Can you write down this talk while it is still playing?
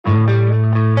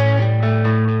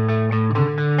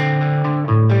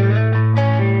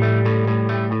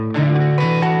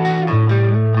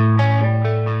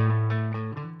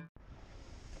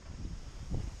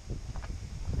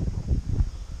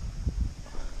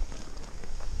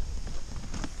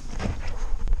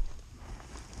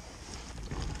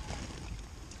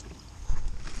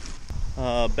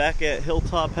Back at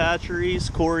Hilltop Hatcheries,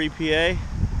 Corey, PA,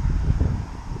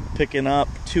 picking up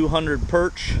 200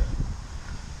 perch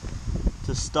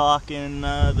to stock in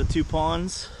the two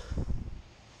ponds.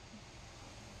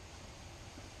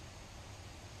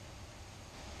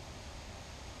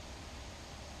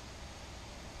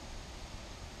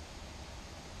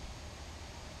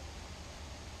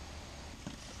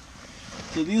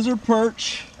 So these are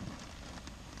perch.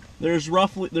 There's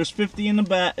 50 in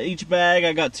each bag.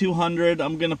 I got 200.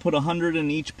 I'm gonna put 100 in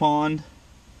each pond.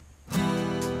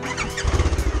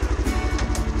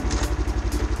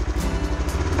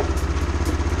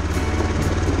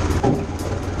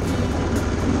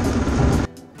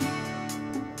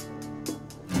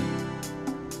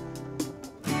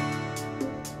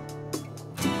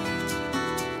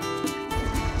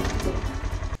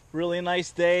 Really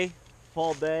nice day.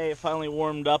 Fall day. It finally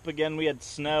warmed up again. We had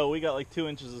snow. We got like 2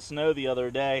 inches of snow the other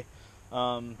day,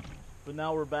 but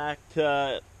now we're back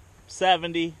to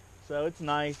 70, so it's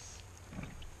nice.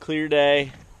 Clear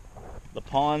day. The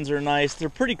ponds are nice. They're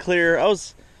pretty clear. I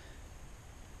was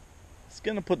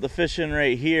gonna put the fish in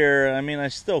right here. I mean, I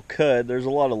still could. There's a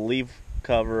lot of leaf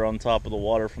cover on top of the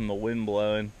water from the wind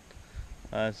blowing.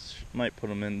 Might put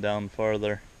them in down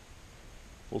farther.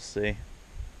 We'll see.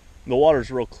 The water's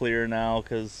real clear now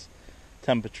because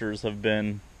temperatures have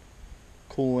been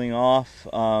cooling off.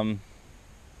 The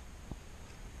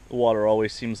water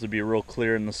always seems to be real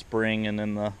clear in the spring, and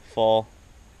in the fall,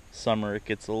 summer, it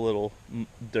gets a little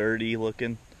dirty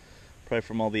looking, probably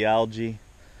from all the algae.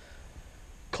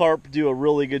 Carp do a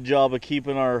really good job of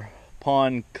keeping our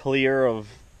pond clear of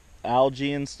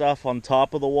algae and stuff on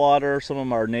top of the water. Some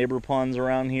of our neighbor ponds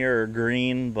around here are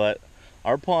green, but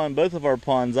our pond, both of our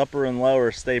ponds, upper and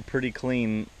lower, stay pretty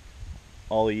clean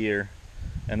all year.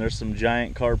 And there's some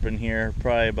giant carp in here,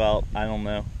 probably about, I don't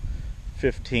know,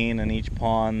 15 in each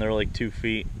pond. They're like 2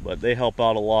 feet, but they help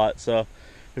out a lot. So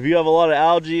if you have a lot of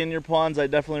algae in your ponds, I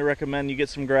definitely recommend you get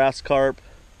some grass carp.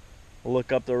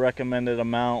 Look up the recommended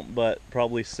amount, but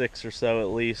probably 6 or so at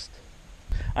least.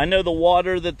 I know the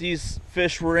water that these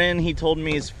fish were in, he told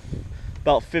me, is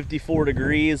about 54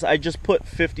 degrees. I just put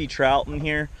 50 trout in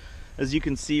here. As you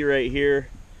can see right here,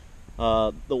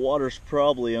 the water's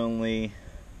probably only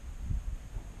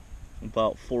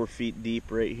about 4 feet deep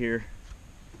right here.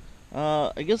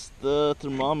 I guess the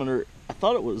thermometer, I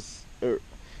thought it was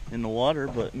in the water,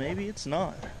 but maybe it's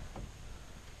not.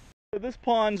 So this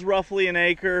pond's roughly an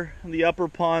acre. The upper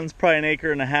pond's probably an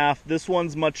acre and a half. This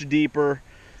one's much deeper,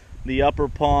 the upper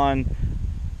pond.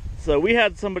 So we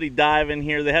had somebody dive in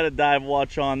here. They had a dive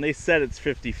watch on. They said it's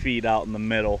 50 feet out in the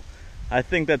middle. I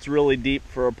think that's really deep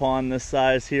for a pond this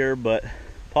size here, but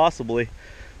possibly.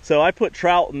 So I put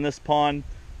trout in this pond.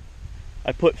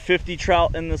 I put 50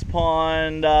 trout in this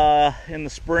pond in the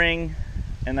spring,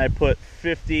 and I put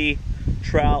 50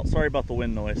 trout, sorry about the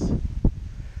wind noise.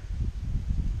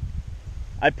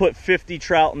 I put 50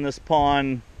 trout in this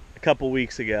pond a couple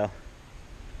weeks ago.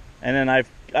 And then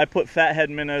I put fathead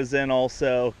minnows in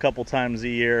also a couple times a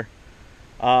year.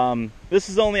 This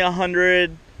is only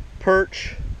 100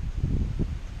 perch.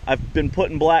 I've been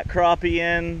putting black crappie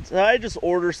in. So I just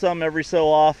order some every so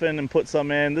often and put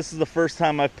some in. This is the first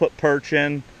time I've put perch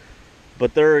in,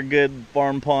 but they're a good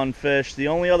farm pond fish. The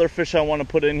only other fish I want to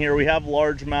put in here, we have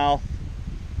largemouth,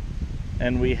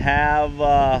 and we have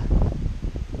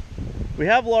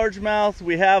largemouth.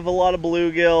 We have a lot of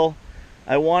bluegill.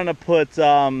 I want to put,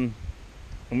 and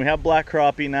we have black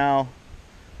crappie now.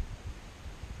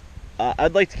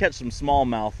 I'd like to catch some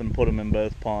smallmouth and put them in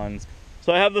both ponds.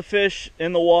 So I have the fish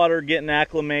in the water getting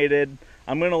acclimated.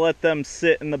 I'm going to let them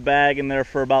sit in the bag in there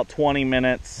for about 20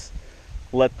 minutes.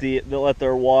 Let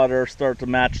their water start to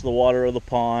match the water of the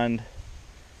pond.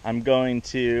 I'm going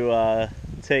to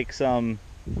take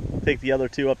the other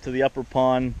two up to the upper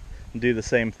pond and do the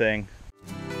same thing.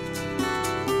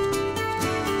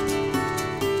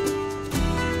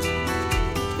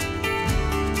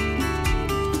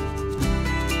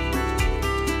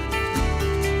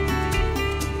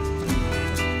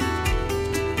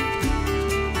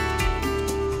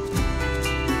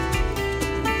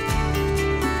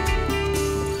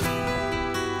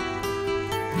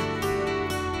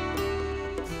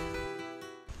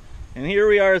 And here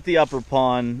we are at the upper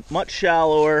pond, much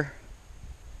shallower.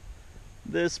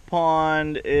 This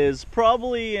pond is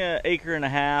probably an acre and a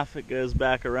half. It goes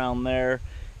back around there.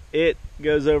 It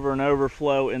goes over an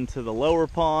overflow into the lower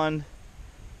pond.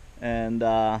 And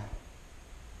yeah,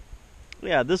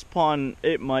 this pond,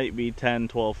 it might be 10,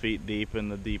 12 feet deep in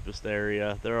the deepest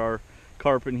area. There are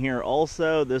carp in here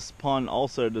also. This pond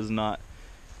also does not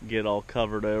get all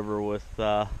covered over with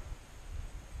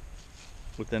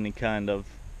any kind of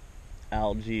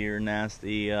algae or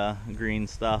nasty green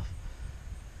stuff.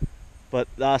 But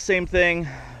same thing,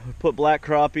 we put black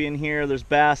crappie in here, there's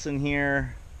bass in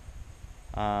here,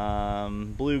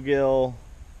 bluegill.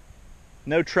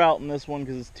 No trout in this one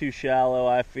because it's too shallow,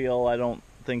 I feel. I don't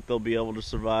think they'll be able to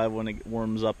survive when it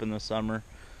warms up in the summer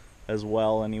as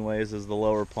well anyways as the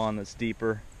lower pond that's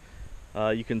deeper.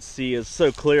 You can see it's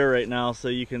so clear right now, so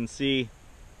you can see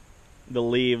the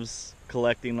leaves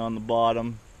collecting on the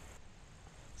bottom.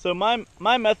 So my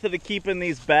method of keeping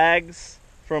these bags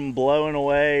from blowing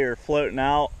away or floating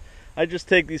out, I just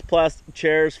take these plastic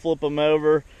chairs, flip them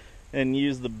over, and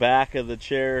use the back of the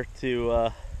chair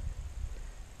to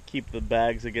keep the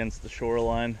bags against the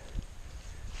shoreline.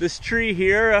 This tree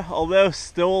here, although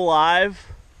still alive,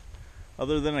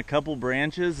 other than a couple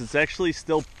branches, it's actually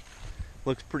still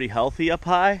looks pretty healthy up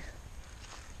high.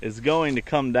 It's going to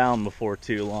come down before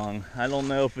too long. I don't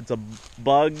know if it's a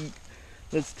bug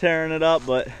that's tearing it up,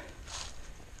 but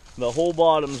the whole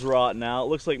bottom's rotten out. It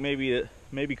looks like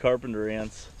maybe carpenter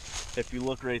ants. If you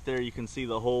look right there, you can see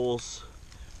the holes.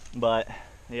 But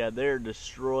yeah, they're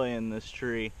destroying this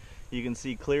tree. You can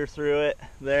see clear through it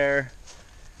there.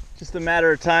 Just a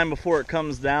matter of time before it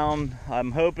comes down.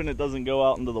 I'm hoping it doesn't go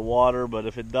out into the water, but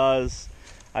if it does,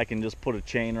 I can just put a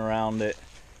chain around it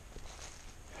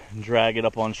and drag it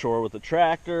up on shore with a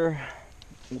tractor.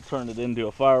 We'll turn it into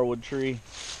a firewood tree.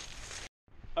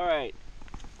 All right,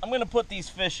 I'm gonna put these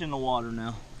fish in the water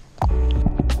now.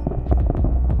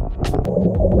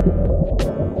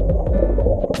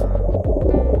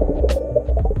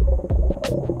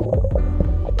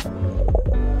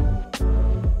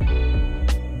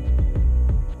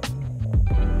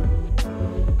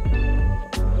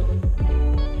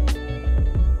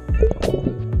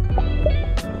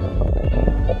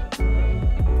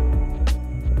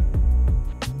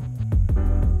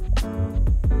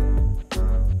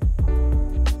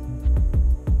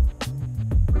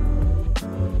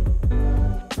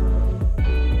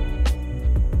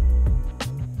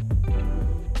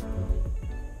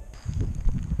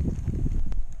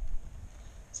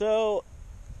 So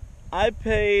I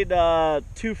paid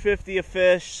 $2.50 a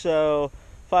fish, so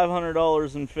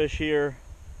 $500 in fish here.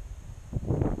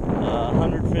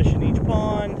 100 fish in each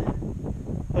pond.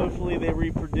 Hopefully they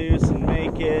reproduce and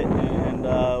make it,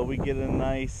 and we get a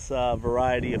nice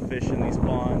variety of fish in these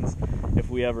ponds if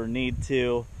we ever need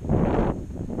to.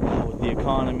 With the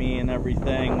economy and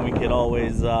everything, we could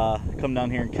always come down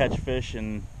here and catch fish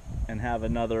and have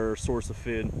another source of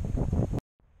food.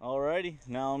 Alrighty,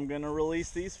 now I'm gonna release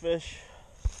these fish.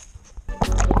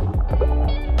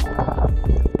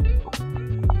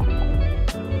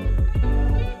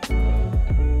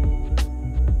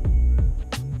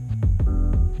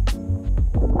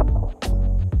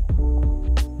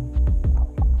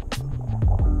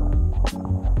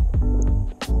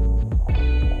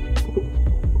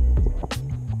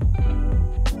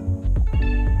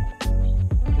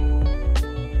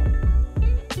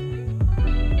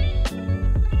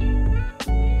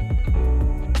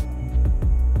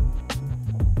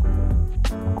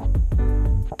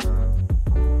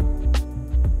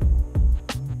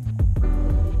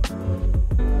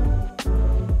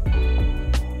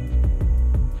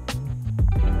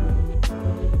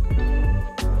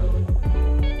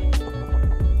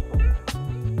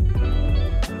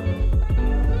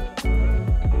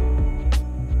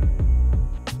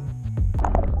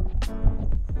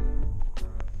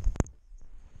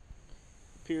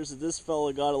 Appears that this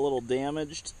fella got a little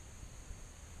damaged.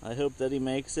 I hope that he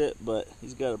makes it, but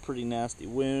he's got a pretty nasty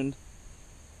wound.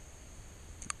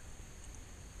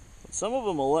 But some of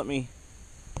them will let me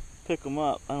pick them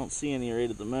up. I don't see any right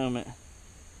at the moment.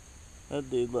 That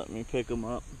dude let me pick them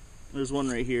up. There's one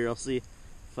right here. I'll see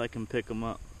if I can pick them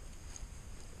up.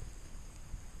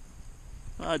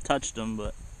 I touched them,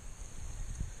 but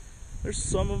there's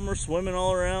some of them are swimming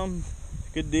all around.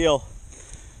 Good deal.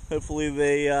 Hopefully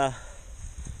they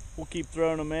we'll keep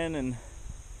throwing them in, and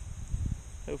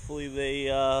hopefully they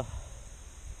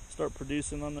start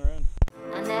producing on their own.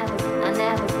 I know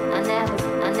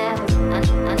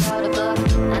the book,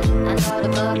 I know the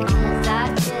book,